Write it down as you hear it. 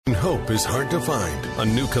Hope is hard to find. A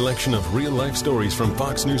new collection of real-life stories from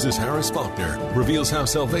Fox News' Harris Faulkner reveals how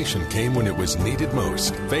salvation came when it was needed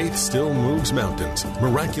most. Faith still moves mountains.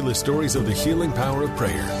 Miraculous stories of the healing power of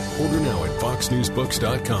prayer. Order now at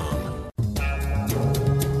foxnewsbooks.com.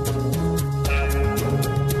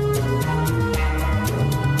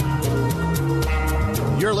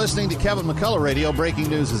 You're listening to Kevin McCullough Radio, breaking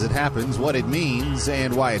news as it happens, what it means,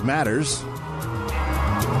 and why it matters.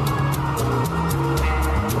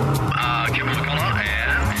 Kevin McCullough,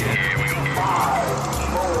 and here we go.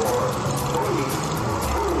 5, 4,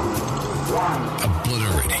 3, 2, 1.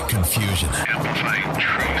 Obliterating confusion. Amplifying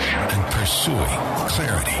truth. And pursuing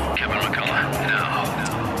clarity. Kevin McCullough, now.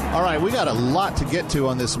 All right, we got a lot to get to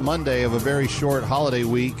on this Monday of a very short holiday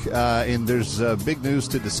week, and there's big news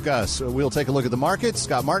to discuss. We'll take a look at the markets.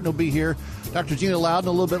 Scott Martin will be here. Dr. Gina Loudon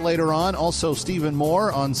a little bit later on. Also, Stephen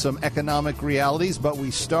Moore on some economic realities. But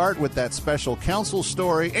we start with that special counsel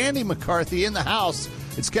story. Andy McCarthy in the house.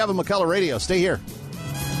 It's Kevin McCullough Radio. Stay here.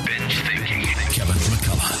 Binge thinking. Kevin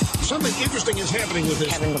McCullough. Something interesting is happening with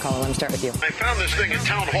this. Kevin McCullough, let me start with you. I found this thing at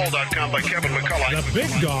townhall.com by Kevin McCullough. The big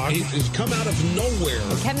dog has come out of nowhere.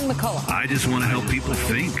 Kevin McCullough. I just want to help people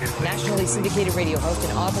think. Nationally syndicated radio host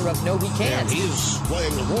and author of No He Can't. He's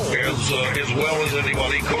playing the role as well as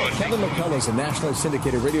anybody could. Kevin McCullough is a nationally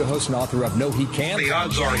syndicated radio host and author of No He Can't. The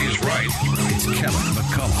odds are he's right. It's Kevin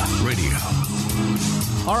McCullough Radio.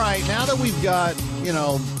 All right, now that we've got,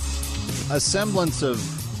 a semblance of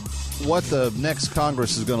what the next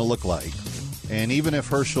Congress is going to look like, and even if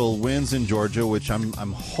Herschel wins in Georgia, which I'm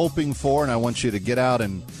hoping for, and I want you to get out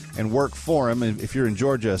and work for him, if you're in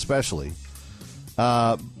Georgia especially.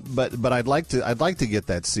 But I'd like to get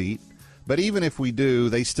that seat. But even if we do,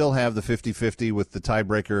 they still have the 50-50 with the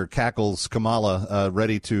tiebreaker Cackles Kamala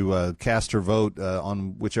ready to cast her vote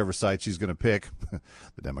on whichever side she's going to pick, the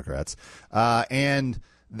Democrats, and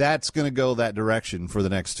that's going to go that direction for the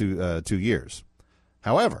next 2 years.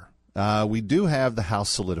 However, we do have the House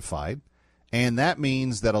solidified. And that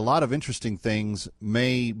means that a lot of interesting things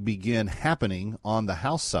may begin happening on the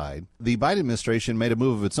House side. The Biden administration made a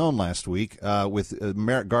move of its own last week with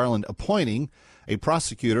Merrick Garland appointing a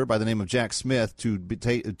prosecutor by the name of Jack Smith to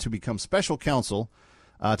become special counsel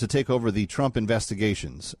to take over the Trump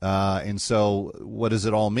investigations. And so what does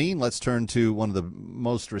it all mean? Let's turn to one of the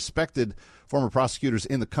most respected former prosecutors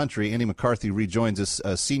in the country. Andy McCarthy rejoins us,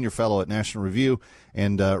 a senior fellow at National Review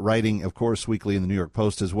and writing, of course, weekly in the New York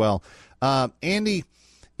Post as well. Andy,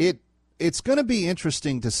 it's going to be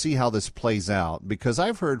interesting to see how this plays out, because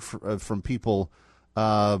I've heard from people,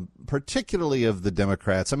 particularly of the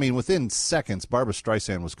Democrats. I mean, within seconds, Barbara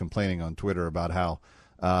Streisand was complaining on Twitter about how,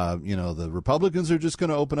 the Republicans are just going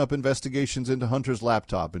to open up investigations into Hunter's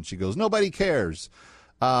laptop. And she goes, nobody cares.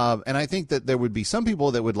 And I think that there would be some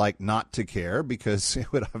people that would like not to care, because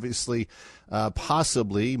it would obviously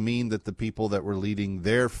possibly mean that the people that were leading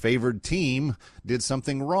their favored team did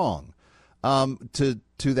something wrong. To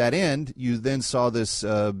that end, you then saw this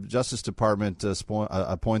Justice Department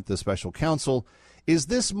appoint the special counsel. Is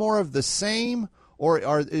this more of the same,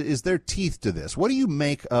 or is there teeth to this? What do you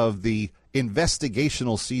make of the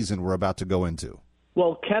investigational season we're about to go into?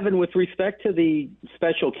 Well, Kevin, with respect to the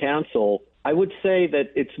special counsel, I would say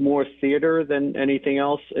that it's more theater than anything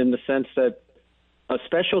else, in the sense that a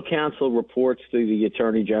special counsel reports to the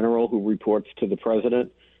Attorney General, who reports to the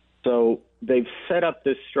President. So they've set up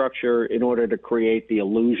this structure in order to create the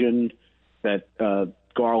illusion that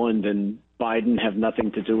Garland and Biden have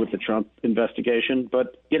nothing to do with the Trump investigation.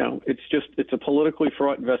 But, it's a politically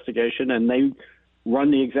fraught investigation, and they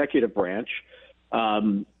run the executive branch.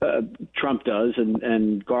 Trump does,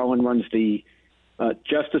 and Garland runs the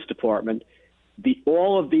Justice Department.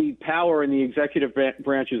 All of the power in the executive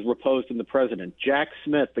branch is reposed in the president. Jack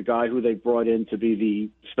Smith, the guy who they brought in to be the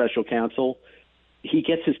special counsel, he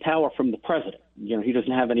gets his power from the president. He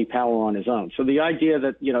doesn't have any power on his own. So the idea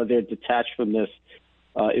that, they're detached from this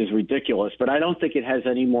is ridiculous. But I don't think it has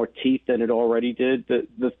any more teeth than it already did.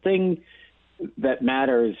 The thing that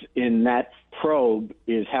matters in that probe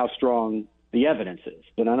is how strong the evidence is.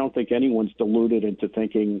 But I don't think anyone's deluded into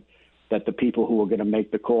thinking that the people who are going to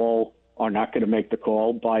make the call are not going to make the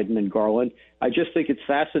call, Biden and Garland. I just think it's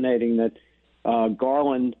fascinating that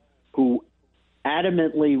Garland, who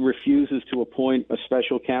adamantly refuses to appoint a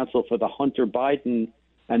special counsel for the Hunter Biden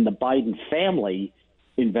and the Biden family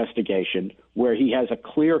investigation, where he has a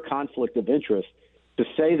clear conflict of interest, to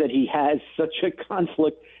say that he has such a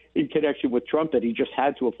conflict in connection with Trump that he just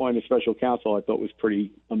had to appoint a special counsel, I thought was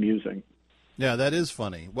pretty amusing. Yeah, that is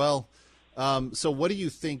funny. Well, so what do you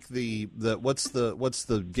think what's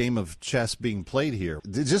the game of chess being played here?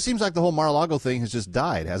 It just seems like the whole Mar-a-Lago thing has just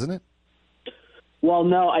died, hasn't it? Well,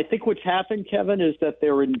 no, I think what's happened, Kevin, is that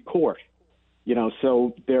they're in court.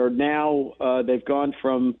 So they're now they've gone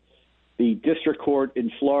from the district court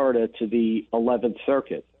in Florida to the 11th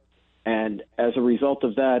Circuit. And as a result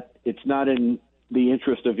of that, it's not in the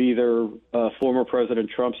interest of either former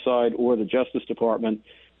President Trump's side or the Justice Department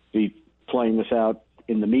to be playing this out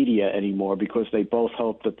in the media anymore, because they both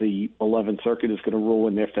hope that the 11th Circuit is going to rule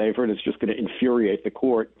in their favor, and it's just going to infuriate the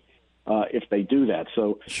court if they do that.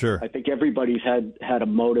 So sure. I think everybody's had a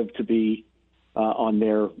motive to be on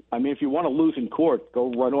their. I mean, if you want to lose in court,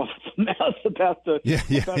 go run off the mouth about the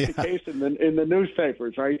case in the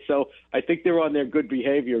newspapers, right? So I think they're on their good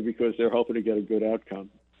behavior because they're hoping to get a good outcome.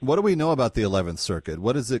 What do we know about the 11th Circuit?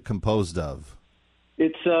 What is it composed of?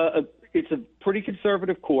 It's a pretty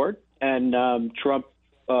conservative court, and Trump,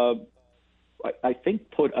 I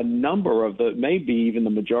think, put a number of maybe even the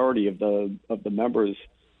majority of the members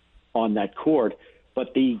on that court.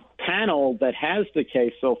 But the panel that has the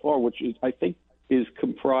case so far, which I think is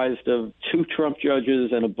comprised of 2 Trump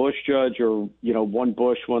judges and a Bush judge, or one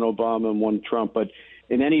Bush, one Obama, and one Trump. But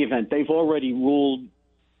in any event, they've already ruled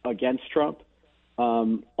against Trump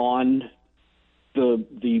on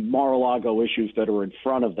the Mar-a-Lago issues that are in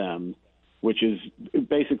front of them, which is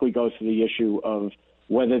basically goes to the issue of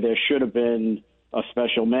whether there should have been a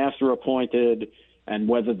special master appointed, and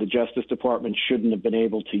whether the Justice Department shouldn't have been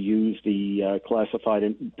able to use the classified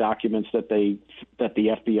documents that the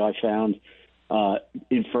FBI found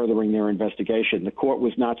in furthering their investigation. The court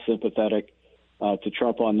was not sympathetic to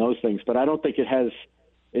Trump on those things, but I don't think it has.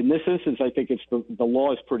 In this instance, I think it's the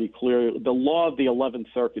law is pretty clear. The law of the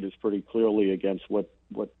 11th Circuit is pretty clearly against what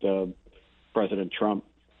President Trump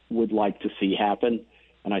would like to see happen,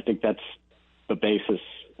 and I think that's the basis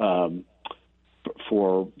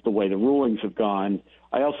for the way the rulings have gone.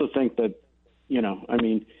 I also think that,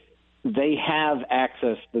 they have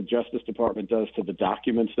access, the Justice Department does, to the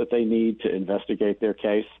documents that they need to investigate their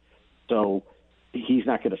case. So he's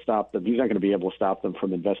not going to stop them. He's not going to be able to stop them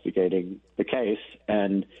from investigating the case.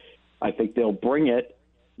 And I think they'll bring it,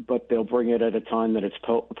 but they'll bring it at a time that it's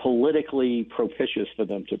politically propitious for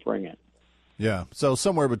them to bring it. Yeah. So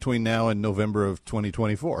somewhere between now and November of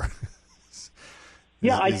 2024.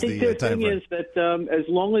 Yeah, I think the thing is that as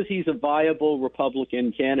long as he's a viable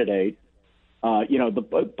Republican candidate,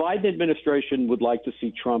 the Biden administration would like to see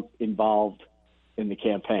Trump involved in the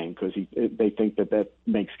campaign, because they think that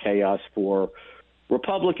makes chaos for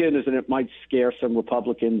Republicans, and it might scare some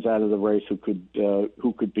Republicans out of the race who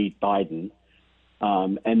could beat Biden.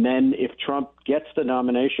 And then if Trump gets the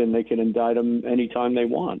nomination, they can indict him anytime they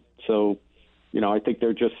want. So, I think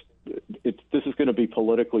this is going to be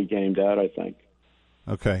politically gamed out, I think.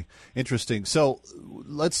 Okay, interesting. So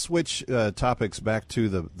let's switch topics back to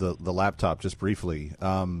the laptop just briefly.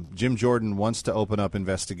 Jim Jordan wants to open up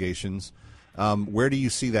investigations. Where do you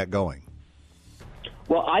see that going?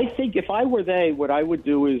 Well, I think if I were they, what I would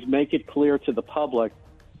do is make it clear to the public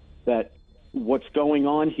that what's going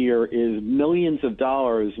on here is millions of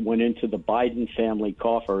dollars went into the Biden family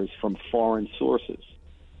coffers from foreign sources,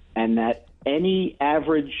 and that any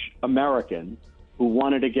average American who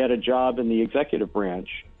wanted to get a job in the executive branch,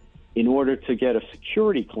 in order to get a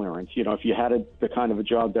security clearance, if you had the kind of a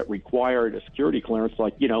job that required a security clearance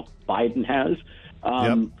like, Biden has,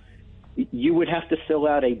 you would have to fill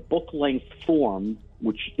out a book-length form,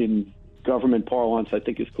 which in government parlance I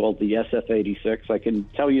think is called the SF-86. I can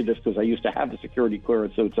tell you this because I used to have the security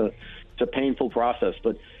clearance, so it's a painful process.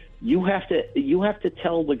 But you have to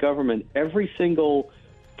tell the government every single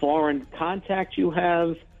foreign contact you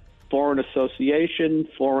have, foreign association,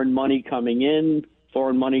 foreign money coming in,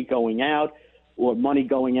 foreign money going out, or money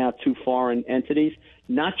going out to foreign entities,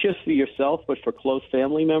 not just for yourself, but for close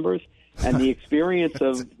family members. And the experience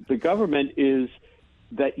of the government is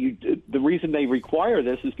that the reason they require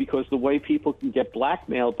this is because the way people can get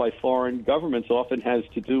blackmailed by foreign governments often has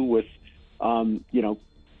to do with,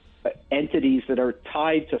 entities that are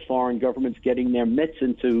tied to foreign governments getting their mitts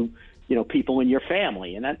into, people in your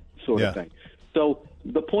family and that sort of thing. So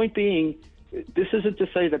the point being, this isn't to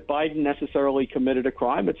say that Biden necessarily committed a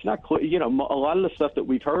crime. It's not clear. A lot of the stuff that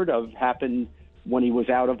we've heard of happened when he was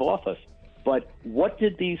out of office. But what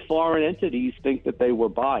did these foreign entities think that they were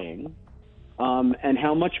buying? And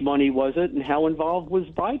how much money was it? And how involved was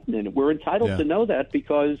Biden in it? We're entitled to know that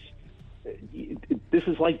because this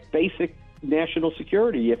is like basic national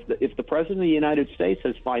security. If the President of the United States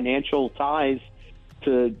has financial ties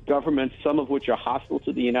to governments, some of which are hostile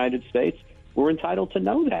to the United States, we're entitled to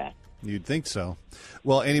know that. You'd think so.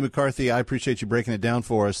 Well, Andy McCarthy, I appreciate you breaking it down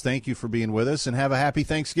for us. Thank you for being with us, and have a happy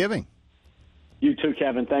Thanksgiving. You too,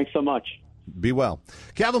 Kevin. Thanks so much. Be well.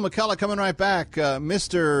 Kevin McCullough coming right back.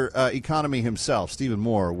 Mr. Economy himself, Stephen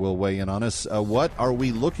Moore, will weigh in on us. What are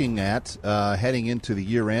we looking at heading into the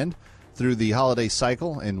year end through the holiday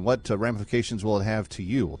cycle, and what ramifications will it have to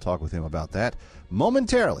you? We'll talk with him about that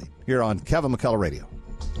momentarily here on Kevin McCullough Radio.